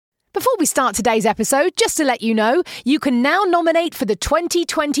we start today's episode, just to let you know, you can now nominate for the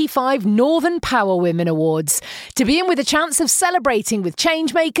 2025 Northern Power Women Awards to be in with a chance of celebrating with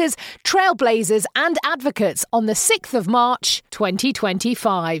changemakers, trailblazers and advocates on the 6th of March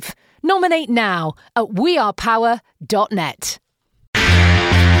 2025. Nominate now at wearepower.net.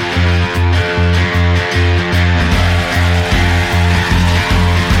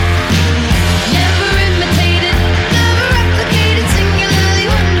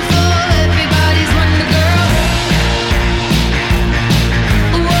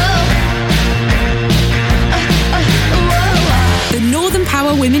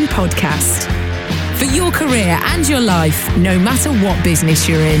 Women podcast for your career and your life, no matter what business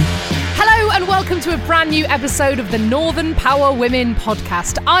you're in. Hello and welcome to a brand new episode of the Northern Power Women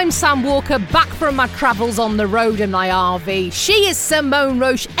podcast. I'm Sam Walker, back from my travels on the road in my RV. She is Simone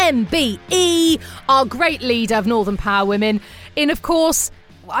Roche, MBE, our great leader of Northern Power Women. In, of course,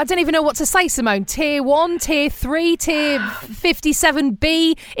 I don't even know what to say, Simone. Tier 1, Tier 3, Tier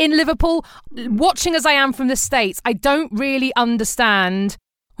 57B in Liverpool. Watching as I am from the States, I don't really understand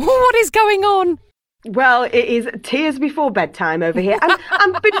what is going on. Well, it is tears before bedtime over here.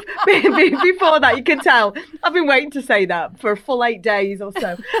 And before that, you can tell, I've been waiting to say that for a full 8 days or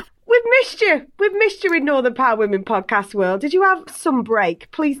so. We've missed you. We've missed you in Northern Power Women podcast world. Did you have some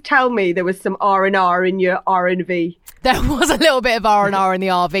break? Please tell me there was some R&R in your R&V. There was a little bit of R&R in the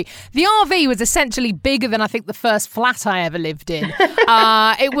RV. The RV was essentially bigger than I think the first flat I ever lived in.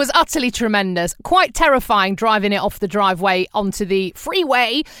 It was utterly tremendous. Quite terrifying driving it off the driveway onto the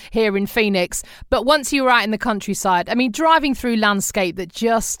freeway here in Phoenix. But once you were out in the countryside, I mean, driving through landscape that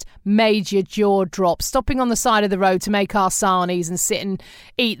just made your jaw drop, stopping on the side of the road to make our sarnies and sit and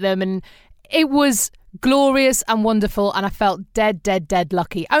eat them. And it was glorious and wonderful, and I felt dead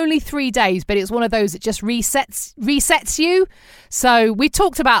lucky. Only 3 days, but it's one of those that just resets you. So we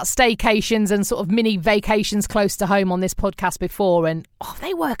talked about staycations and sort of mini vacations close to home on this podcast before, and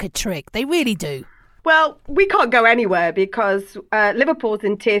they work a trick. They really do. Well, we can't go anywhere because Liverpool's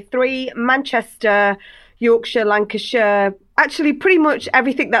in Tier 3, Manchester, Yorkshire, Lancashire, actually pretty much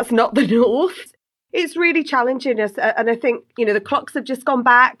everything that's not the north. It's really challenging us. And I think, the clocks have just gone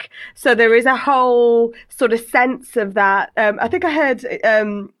back. So there is a whole sort of sense of that. I think I heard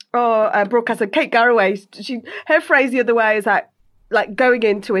broadcaster Kate Garraway, her phrase the other way is like going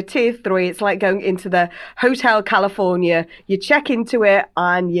into a Tier 3, it's like going into the Hotel California. You check into it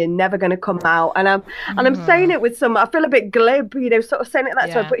and you're never going to come out. And I'm saying it with I feel a bit glib, sort of saying it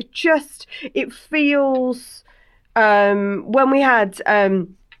that way, but it feels, when we had,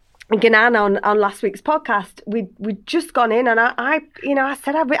 Ganan on last week's podcast, we'd just gone in and I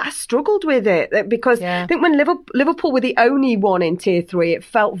said I struggled with it because I think when Liverpool were the only one in Tier 3, it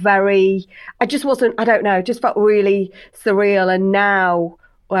felt very, it just felt really surreal. And now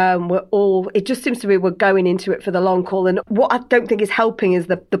it just seems to be we're going into it for the long haul. And what I don't think is helping is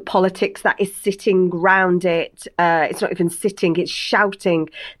the politics that is sitting round it. It's not even sitting, it's shouting,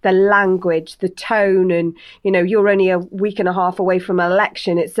 the language, the tone. And, you're only a week and a half away from an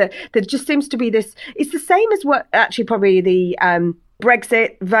election. There just seems to be this, it's the same as what actually probably the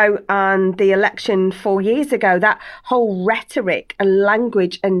Brexit vote and the election 4 years ago, that whole rhetoric and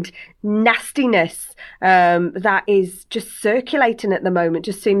language and nastiness that is just circulating at the moment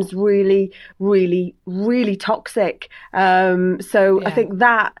just seems really, really, really toxic. I think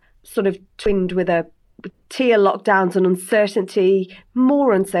that sort of twinned with a tier lockdowns and uncertainty,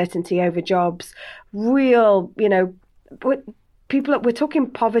 more uncertainty over jobs, real, we're talking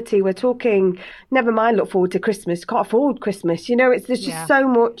poverty, we're talking, never mind look forward to Christmas, can't afford Christmas, there's just so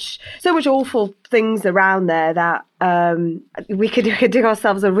much awful things around there that we could dig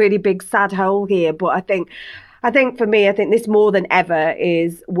ourselves a really big sad hole here. But I think for me, this more than ever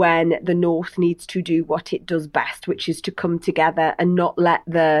is when the North needs to do what it does best, which is to come together and not let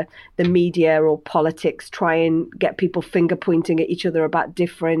the media or politics try and get people finger pointing at each other about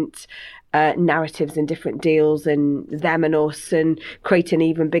different narratives and different deals and them and us, and create an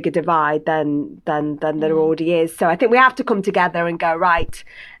even bigger divide than there already is. So I think we have to come together and go, right,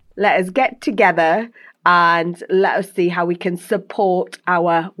 let us get together and let us see how we can support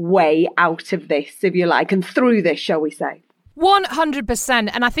our way out of this, if you like, and through this, shall we say.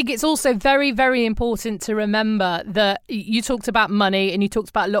 100%. And I think it's also very, very important to remember that you talked about money and you talked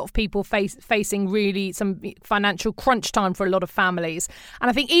about a lot of people facing really some financial crunch time for a lot of families. And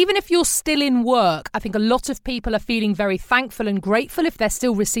I think even if you're still in work, I think a lot of people are feeling very thankful and grateful if they're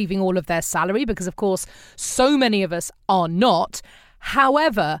still receiving all of their salary, because, of course, so many of us are not.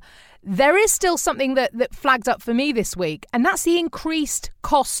 However, there is still something that flagged up for me this week, and that's the increased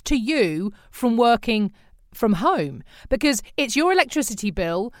cost to you from working from home, because it's your electricity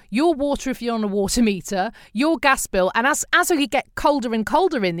bill, your water if you're on a water meter, your gas bill, and as we get colder and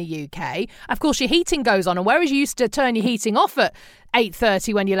colder in the UK, of course your heating goes on, and whereas you used to turn your heating off at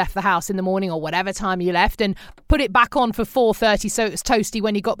 8:30 when you left the house in the morning or whatever time you left and put it back on for 4:30 so it was toasty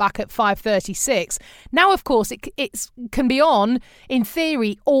when you got back at 5:36. Now, of course, it can be on, in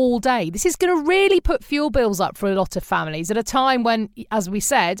theory, all day. This is going to really put fuel bills up for a lot of families at a time when, as we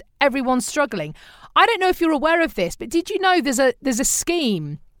said, everyone's struggling. I don't know if you're aware of this, but did you know there's a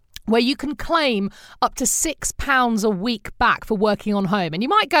scheme where you can claim up to £6 a week back for working on home? And you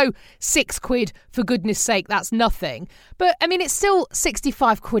might go, £6, for goodness sake, that's nothing. But I mean, it's still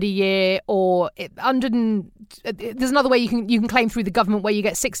 £65 a year, or there's another way you can claim through the government where you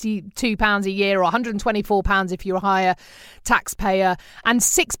get £62 a year, or £124 if you're a higher taxpayer, and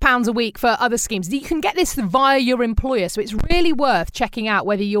 £6 a week for other schemes. You can get this via your employer. So it's really worth checking out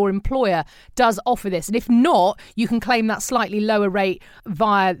whether your employer does offer this. And if not, you can claim that slightly lower rate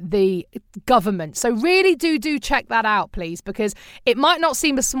via the government. So really do check that out, please, because it might not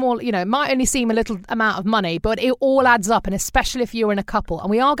seem a small, it might only seem a little amount of money, but it all adds up, and especially if you're in a couple. And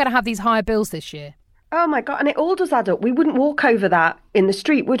we are going to have these higher bills this year. Oh my God. And it all does add up. We wouldn't walk over that in the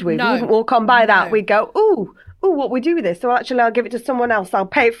street, would we? No. We wouldn't walk on by that. We'd go, ooh, what we do with this? So actually, I'll give it to someone else. I'll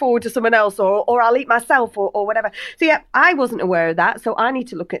pay it forward to someone else, or I'll eat myself, or whatever. So yeah, I wasn't aware of that. So I need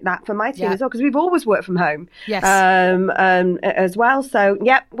to look at that for my team as well, because we've always worked from home. Yes. As well. So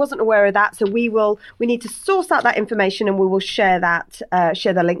yeah, wasn't aware of that. So we need to source out that information, and we will share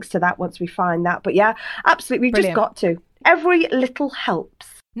the links to that once we find that. But yeah, absolutely. We've just got to. Every little helps.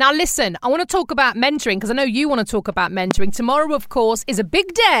 Now, listen, I want to talk about mentoring, because I know you want to talk about mentoring. Tomorrow, of course, is a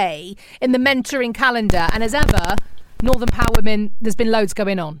big day in the mentoring calendar. And as ever, Northern Power Women, there's been loads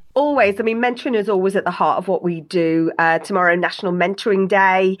going on. Always. I mean, mentoring is always at the heart of what we do. Tomorrow, National Mentoring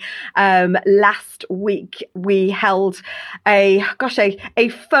Day. Last week, we held a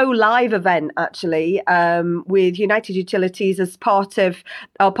faux live event, actually, with United Utilities. As part of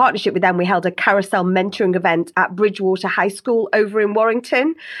our partnership with them, we held a carousel mentoring event at Bridgewater High School over in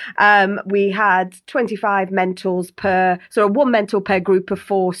Warrington. We had 25 mentors one mentor per group of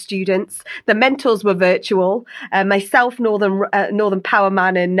 4 students. The mentors were virtual. Myself, Northern Power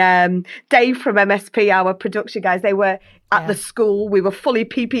Man, and Dave from MSP, our production guys, they were at the school. We were fully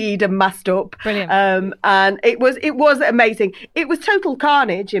PPE'd and masked up. Brilliant. And it was amazing. It was total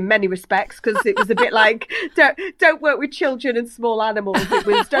carnage in many respects, because it was a bit like, don't work with children and small animals. It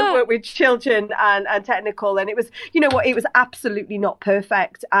was don't work with children and technical. And it was, it was absolutely not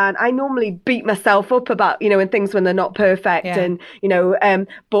perfect. And I normally beat myself up about, when things when they're not perfect. Yeah. And,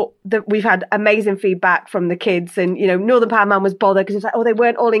 but we've had amazing feedback from the kids. And, Northern Power Man was bothered because it's like, they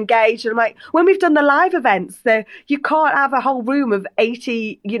weren't all engaged. And I'm like, when we've done the live events, you can't have a whole room of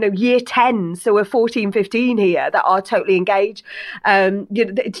 80, year 10, so we're 14, 15 here that are totally engaged.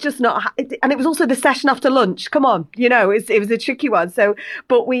 It's just not, and it was also the session after lunch. Come on, it was a tricky one. So,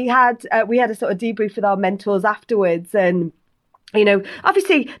 but we had a sort of debrief with our mentors afterwards, and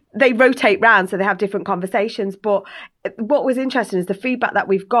obviously they rotate round, so they have different conversations. But what was interesting is the feedback that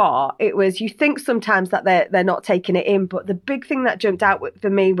we've got. It was, you think sometimes that they're not taking it in, but the big thing that jumped out for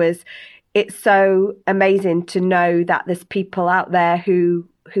me was, it's so amazing to know that there's people out there who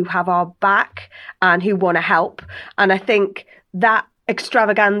have our back and who want to help. And I think that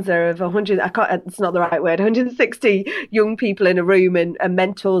extravaganza of 160 young people in a room and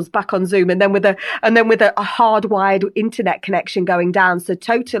mentors back on Zoom, and then with a hardwired internet connection going down, so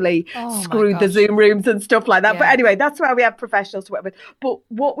totally screwed the Zoom rooms and stuff like that. Yeah. But anyway, that's why we have professionals to work with. But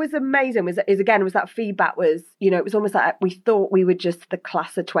what was amazing was that feedback was, it was almost like we thought we were just the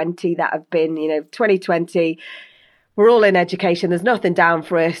class of 20 that have been, 2020. We're all in education. There's nothing down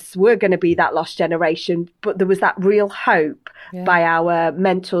for us. We're going to be that lost generation. But there was that real hope by our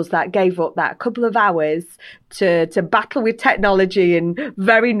mentors that gave up that couple of hours to battle with technology and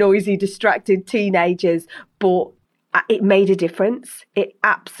very noisy, distracted teenagers. But it made a difference. It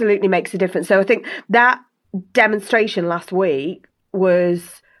absolutely makes a difference. So I think that demonstration last week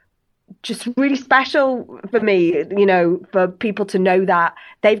was just really special for me, for people to know that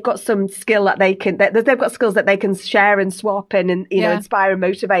they've got some skill that they've got skills that they can share and swap and inspire and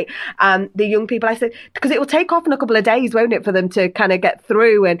motivate. The young people, I said, because it will take off in a couple of days, won't it, for them to kind of get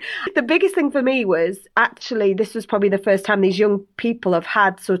through. And the biggest thing for me was actually, this was probably the first time these young people have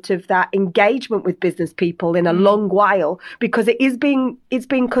had sort of that engagement with business people in a long while, because it's being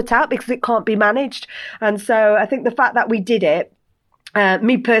cut out because it can't be managed. And so I think the fact that we did it,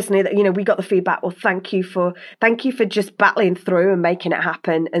 me personally, that, you know, we got the feedback, well, thank you for just battling through and making it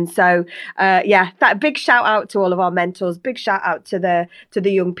happen. And so, that big shout out to all of our mentors, big shout out to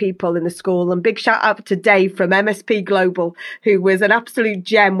the young people in the school, and big shout out to Dave from MSP Global, who was an absolute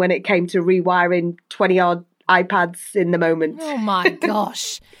gem when it came to rewiring 20 odd iPads in the moment. Oh my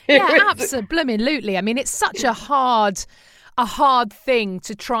gosh. Yeah, absolutely. I mean, it's such a hard thing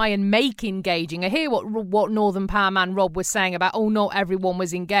to try and make engaging. I hear what Northern Power Man Rob was saying about, not everyone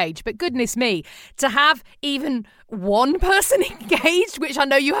was engaged, but goodness me, to have even one person engaged, which I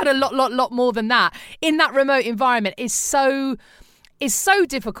know you had a lot more than that, in that remote environment is so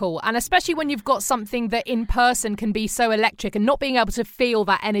difficult. And especially when you've got something that in person can be so electric, and not being able to feel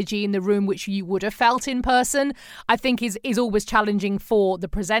that energy in the room which you would have felt in person, I think is always challenging for the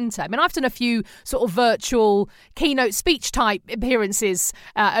presenter. I mean, I've done a few sort of virtual keynote speech type appearances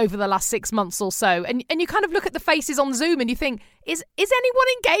over the last 6 months or so, and you kind of look at the faces on Zoom and you think, is anyone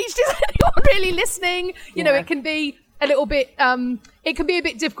engaged? Is anyone really listening? You know, it can be a little bit it can be a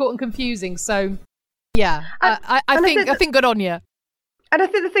bit difficult and confusing. So yeah, I think good on you. And I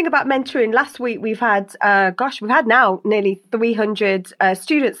think the thing about mentoring, last week we've had now nearly 300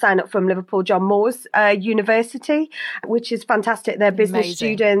 students sign up from Liverpool John Moores University, which is fantastic. They're business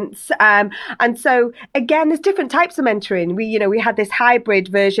students. And so, again, there's different types of mentoring. We had this hybrid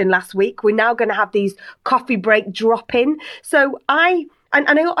version last week. We're now going to have these coffee break drop-in. So I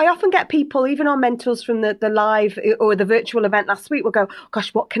often get people, even our mentors from the live or the virtual event last week, will go,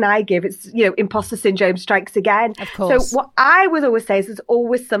 gosh, what can I give? It's, imposter syndrome strikes again. Of course. So what I would always say is there's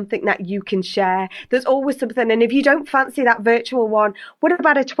always something that you can share. There's always something. And if you don't fancy that virtual one, what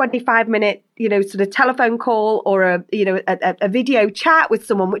about a 25-minute, sort of telephone call or a video chat with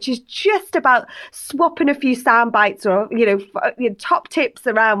someone, which is just about swapping a few sound bites or, top tips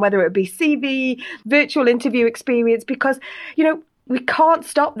around whether it be CV, virtual interview experience, because, we can't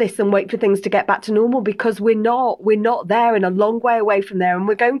stop this and wait for things to get back to normal, because we're not there, and a long way away from there. And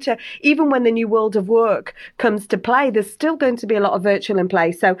we're going to, even when the new world of work comes to play, there's still going to be a lot of virtual in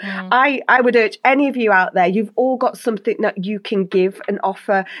play. So I would urge any of you out there, you've all got something that you can give and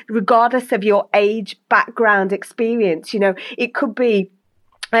offer, regardless of your age, background, experience. It could be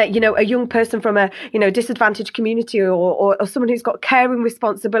a young person from a, disadvantaged community or someone who's got caring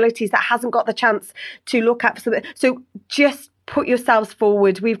responsibilities that hasn't got the chance to look at something. So just put yourselves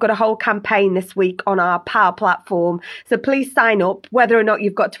forward. We've got a whole campaign this week on our Power platform. So please sign up, whether or not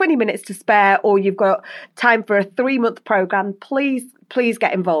you've got 20 minutes to spare or you've got time for a 3-month program. Please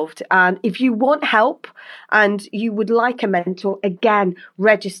get involved. And if you want help and you would like a mentor, again,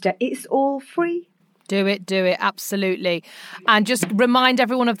 register. It's all free. Do it. Absolutely. And just remind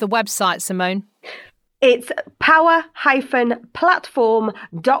everyone of the website, Simone. It's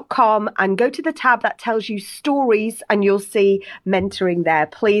power-platform.com, and go to the tab that tells you stories and you'll see mentoring there.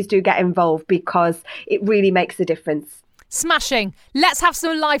 Please do get involved, because it really makes a difference. Smashing. Let's have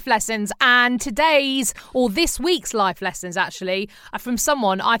some life lessons. And this week's life lessons, actually, are from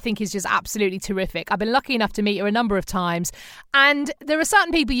someone I think is just absolutely terrific. I've been lucky enough to meet her a number of times. And there are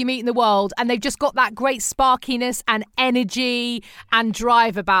certain people you meet in the world and they've just got that great sparkiness and energy and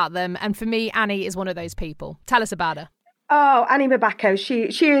drive about them. And for me, Annie is one of those people. Tell us about her. Oh, Annie Mabako,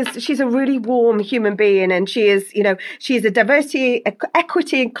 she's a really warm human being, and she's a diversity,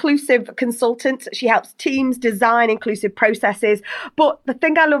 equity, inclusive consultant. She helps teams design inclusive processes. But the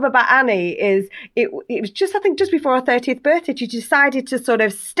thing I love about Annie is it was just before her 30th birthday, she decided to sort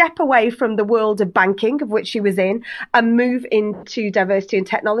of step away from the world of banking, of which she was in, and move into diversity and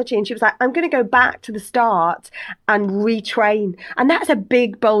technology. And she was like, I'm going to go back to the start and retrain. And that's a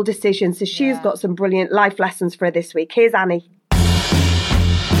big, bold decision. So she's got some brilliant life lessons for her this week. Here's Annie.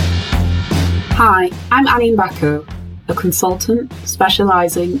 Hi, I'm Annie Mbako, a consultant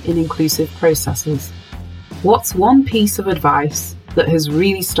specialising in inclusive processes. What's one piece of advice that has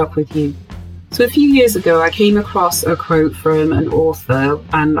really stuck with you? So a few years ago, I came across a quote from an author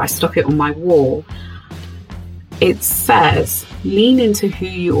and I stuck it on my wall. It says, lean into who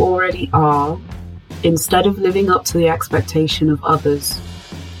you already are instead of living up to the expectation of others.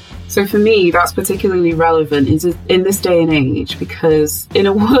 So for me, that's particularly relevant in this day and age, because in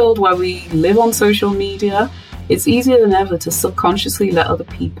a world where we live on social media, it's easier than ever to subconsciously let other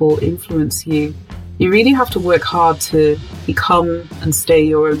people influence you. You really have to work hard to become and stay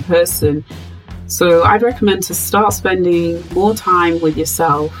your own person. So I'd recommend to start spending more time with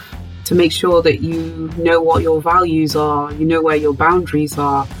yourself to make sure that you know what your values are, you know where your boundaries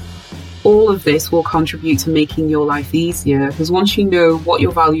are. All of this will contribute to making your life easier, because once you know what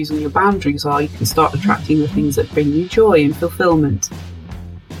your values and your boundaries are, you can start attracting the things that bring you joy and fulfillment.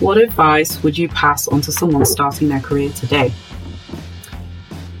 What advice would you pass on to someone starting their career today?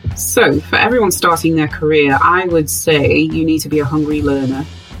 So for everyone starting their career, I would say you need to be a hungry learner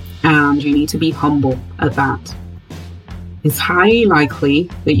and you need to be humble at that. It's highly likely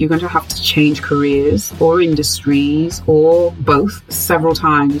that you're going to have to change careers or industries or both several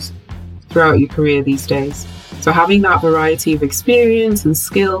times throughout your career these days. So having that variety of experience and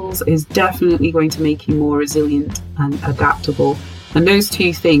skills is definitely going to make you more resilient and adaptable. And those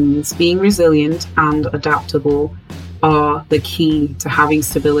two things, being resilient and adaptable, are the key to having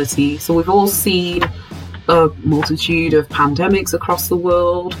stability. So we've all seen a multitude of pandemics across the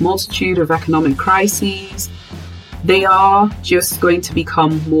world, multitude of economic crises. They are just going to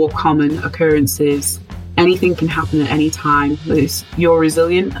become more common occurrences. Anything can happen at any time. If you're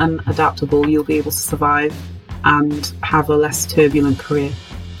resilient and adaptable, you'll be able to survive and have a less turbulent career.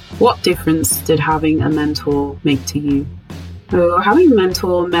 What difference did having a mentor make to you? So having a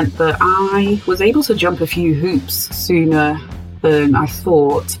mentor meant that I was able to jump a few hoops sooner than I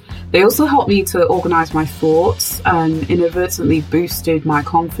thought. They also helped me to organise my thoughts and inadvertently boosted my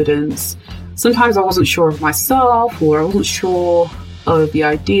confidence. Sometimes I wasn't sure of myself, or I wasn't sure of the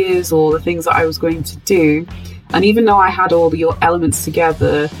ideas or the things that I was going to do. And even though I had all the elements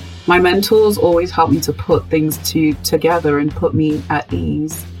together, my mentors always helped me to put things together and put me at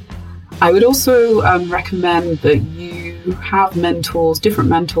ease. I would also recommend that you have mentors, different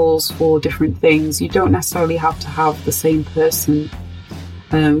mentors for different things. You don't necessarily have to have the same person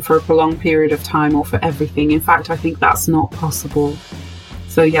for a prolonged period of time or for everything. In fact, I think that's not possible.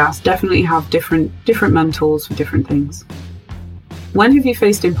 So yes, definitely have different mentors for different things. When have you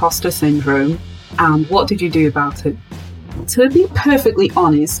faced imposter syndrome and what did you do about it? To be perfectly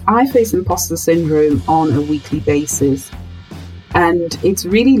honest, I face imposter syndrome on a weekly basis. And it's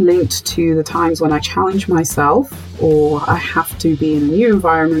really linked to the times when I challenge myself or I have to be in a new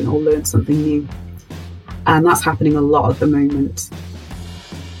environment or learn something new. And that's happening a lot at the moment.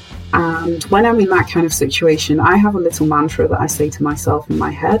 And when I'm in that kind of situation, I have a little mantra that I say to myself in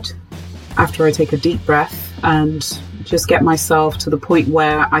my head after I take a deep breath and just get myself to the point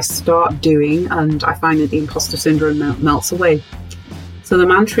where I start doing and I find that the imposter syndrome melts away. So the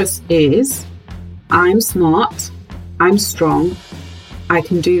mantra is, I'm smart, I'm strong, I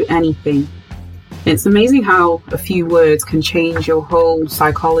can do anything. It's amazing how a few words can change your whole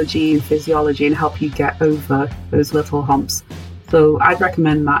psychology and physiology and help you get over those little humps. So I'd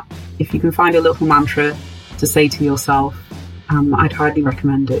recommend that. If you can find a little mantra to say to yourself, I'd highly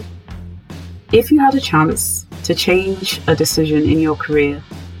recommend it. If you had a chance to change a decision in your career,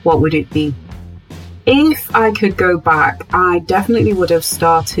 what would it be? If I could go back, I definitely would have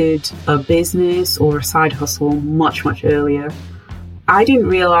started a business or a side hustle much, much earlier. I didn't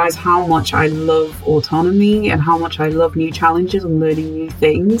realise how much I love autonomy and how much I love new challenges and learning new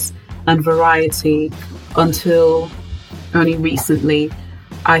things and variety until only recently.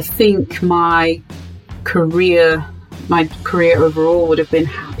 I think my career overall would have been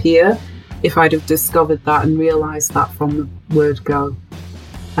happier if I'd have discovered that and realised that from the word go.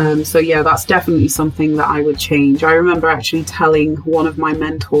 So yeah, that's definitely something that I would change. I remember actually telling one of my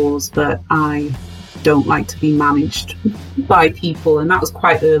mentors that I don't like to be managed by people, and that was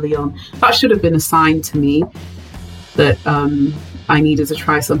quite early on. That should have been a sign to me that I needed to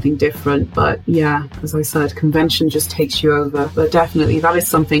try something different. But yeah, as I said, convention just takes you over. But definitely that is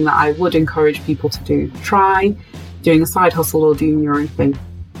something that I would encourage people to do. Try doing a side hustle or doing your own thing.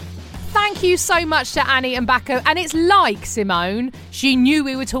 Thank you so much to Annie and Bacco. And it's like, Simone, she knew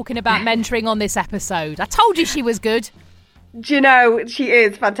we were talking about mentoring on this episode. I told you she was good. Do you know, she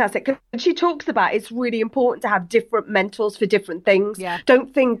is fantastic. And she talks about it's really important to have different mentors for different things. Yeah.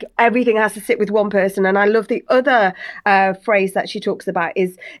 Don't think everything has to sit with one person. And I love the other phrase that she talks about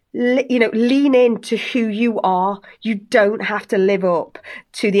is, lean into who you are. You don't have to live up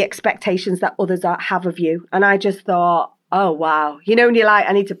to the expectations that others have of you. And I just thought, oh, wow. And you're like,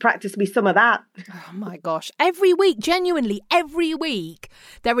 I need to practice me some of that. Oh, my gosh. Every week, genuinely, every week,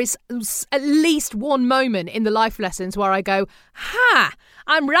 there is at least one moment in the life lessons where I go,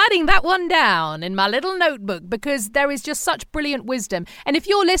 I'm writing that one down in my little notebook because there is just such brilliant wisdom. And if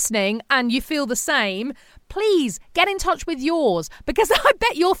you're listening and you feel the same, please get in touch with yours, because I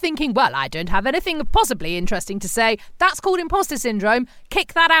bet you're thinking, well, I don't have anything possibly interesting to say. That's called imposter syndrome.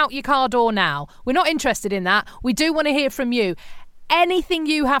 Kick that out your car door now. We're not interested in that. We do want to hear from you. Anything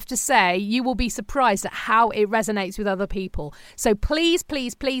you have to say, you will be surprised at how it resonates with other people. So please,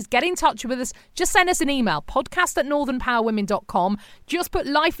 please, please get in touch with us. Just send us an email, podcast@northernpowerwomen.com. Just put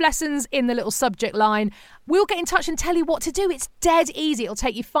life lessons in the little subject line. We'll get in touch and tell you what to do. It's dead easy. It'll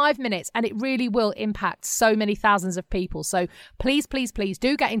take you 5 minutes and it really will impact so many thousands of people. So please, please, please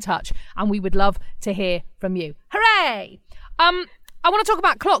do get in touch and we would love to hear from you. Hooray! I want to talk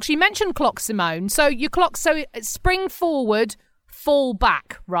about clocks. You mentioned clocks, Simone. So your clocks, so spring forward, fall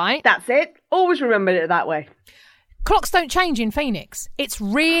back, right? That's it. Always remembered it that way. Clocks don't change in Phoenix. It's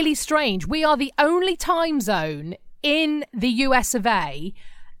really strange. We are the only time zone in the US of A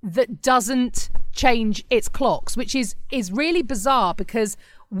that doesn't change its clocks, which is really bizarre because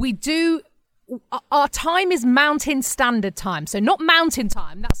our time is Mountain Standard Time. So not Mountain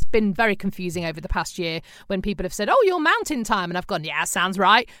Time. That's been very confusing over the past year when people have said, oh, you're Mountain Time. And I've gone, yeah, sounds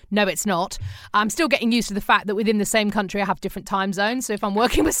right. No, it's not. I'm still getting used to the fact that within the same country I have different time zones. So if I'm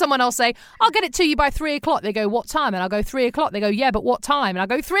working with someone, I'll say, I'll get it to you by 3 o'clock. They go, what time? And I'll go 3 o'clock. They go, yeah, but what time? And I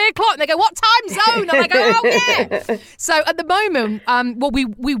go 3 o'clock. And they go, what time zone? And I go, oh, yeah. So at the moment,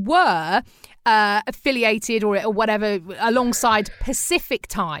 we were affiliated or whatever alongside Pacific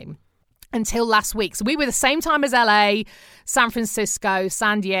Time until last week. So we were the same time as LA, San Francisco,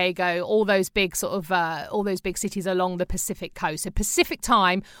 San Diego, all those big cities along the Pacific coast. So Pacific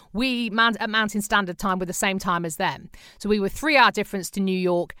Time, at Mountain Standard Time were the same time as them. So we were 3 hour difference to New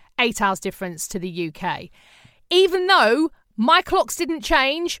York, 8 hours difference to the UK. Even though my clocks didn't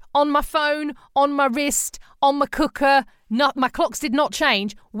change on my phone, on my wrist, on my cooker, my clocks did not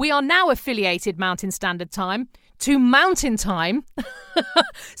change. We are now affiliated Mountain Standard Time to Mountain Time.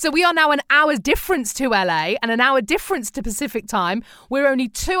 So we are now an hour's difference to LA and an hour difference to Pacific Time. We're only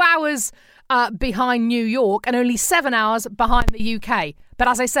 2 hours behind New York and only 7 hours behind the UK. But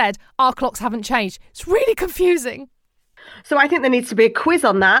as I said, our clocks haven't changed. It's really confusing. So I think there needs to be a quiz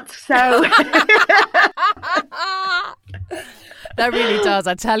on that. So that really does,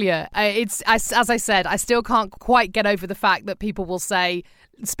 I tell you. As I said, I still can't quite get over the fact that people will speak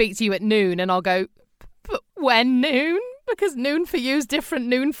to you at noon, and I'll go, but when noon? Because noon for you is different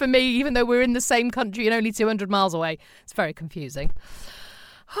noon for me, even though we're in the same country and only 200 miles away. It's very confusing.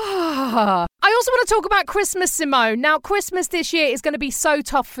 I also want to talk about Christmas, Simone. Now, Christmas this year is going to be so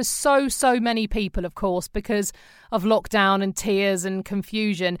tough for so many people, of course, because of lockdown and tears and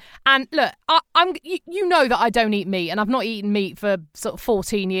confusion. And look, you know that I don't eat meat, and I've not eaten meat for sort of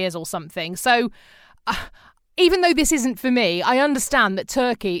 14 years or something. So even though this isn't for me, I understand that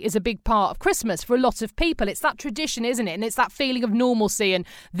turkey is a big part of Christmas for a lot of people. It's that tradition, isn't it? And it's that feeling of normalcy. And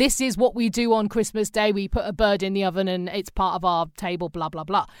this is what we do on Christmas Day. We put a bird in the oven and it's part of our table, blah, blah,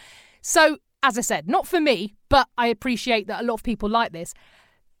 blah. So, as I said, not for me, but I appreciate that a lot of people like this.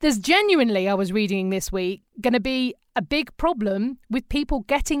 There's genuinely, I was reading this week, going to be a big problem with people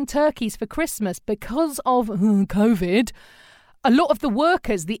getting turkeys for Christmas because of COVID. A lot of the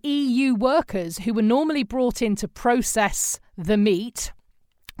workers, the EU workers who were normally brought in to process the meat,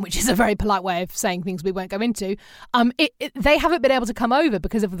 which is a very polite way of saying things we won't go into, they haven't been able to come over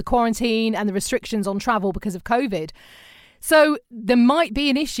because of the quarantine and the restrictions on travel because of COVID. So there might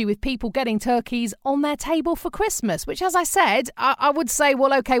be an issue with people getting turkeys on their table for Christmas, which, as I said, I would say,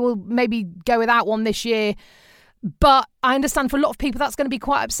 well, okay, we'll maybe go without one this year. But I understand for a lot of people that's going to be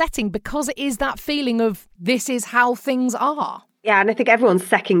quite upsetting because it is that feeling of this is how things are. Yeah, and I think everyone's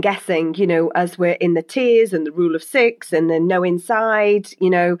second guessing, as we're in the tiers and the rule of 6 and the no inside,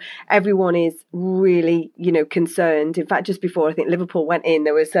 everyone is really, concerned. In fact, just before I think Liverpool went in,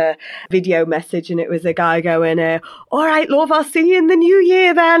 there was a video message and it was a guy going, all right, love, I'll see you in the new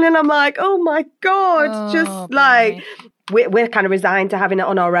year then. And I'm like, oh my God, like... We're kind of resigned to having it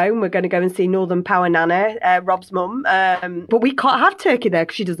on our own. We're going to go and see Northern Power Nana, Rob's mum. But we can't have turkey there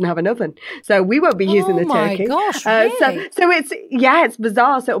because she doesn't have an oven. So we won't be using the turkey. Oh my gosh, really? So it's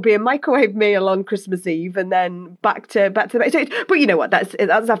bizarre. So it'll be a microwave meal on Christmas Eve and then back to the... But you know what? That's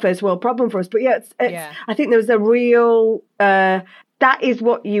our first world problem for us. But it's I think there was a real... that is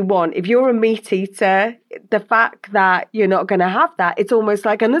what you want. If you're a meat eater, the fact that you're not going to have that, it's almost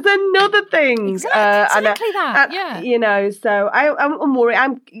like, and there's another thing. Exactly that. So I'm worried.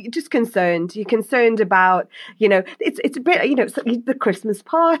 I'm just concerned. You're concerned about, it's a bit, it's like the Christmas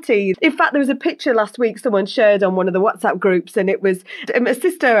party. In fact, there was a picture last week someone shared on one of the WhatsApp groups, and it was my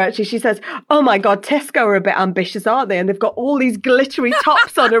sister, actually, she says, oh my God, Tesco are a bit ambitious, aren't they? And they've got all these glittery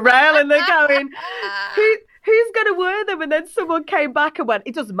tops on a rail, and they're going, who's going to wear them? And then someone came back and went,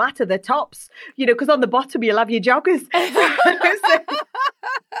 it doesn't matter, they're tops, because on the bottom you'll have your joggers.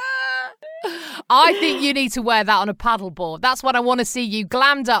 I think you need to wear that on a paddleboard. That's what I want to see you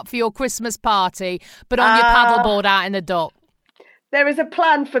glammed up for your Christmas party, but on your paddleboard out in the dock. There is a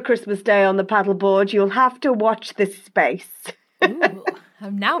plan for Christmas Day on the paddleboard. You'll have to watch this space. Ooh,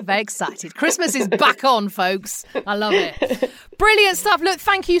 I'm now very excited. Christmas is back on, folks. I love it. Brilliant stuff. Look,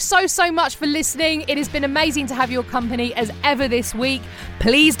 thank you so much for listening. It has been amazing to have your company as ever this week.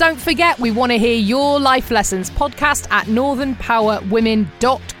 Please don't forget, we want to hear your life lessons. Podcast at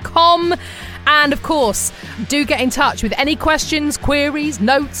northernpowerwomen.com. And of course, do get in touch with any questions, queries,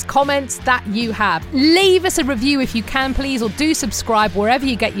 notes, comments that you have. Leave us a review if you can, please, or do subscribe wherever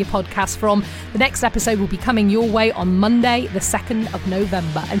you get your podcasts from. The next episode will be coming your way on Monday, the 2nd of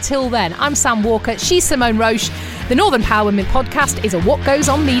November. Until then, I'm Sam Walker. She's Simone Roche. The Northern Power Women podcast is a What Goes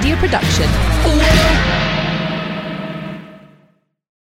On media production.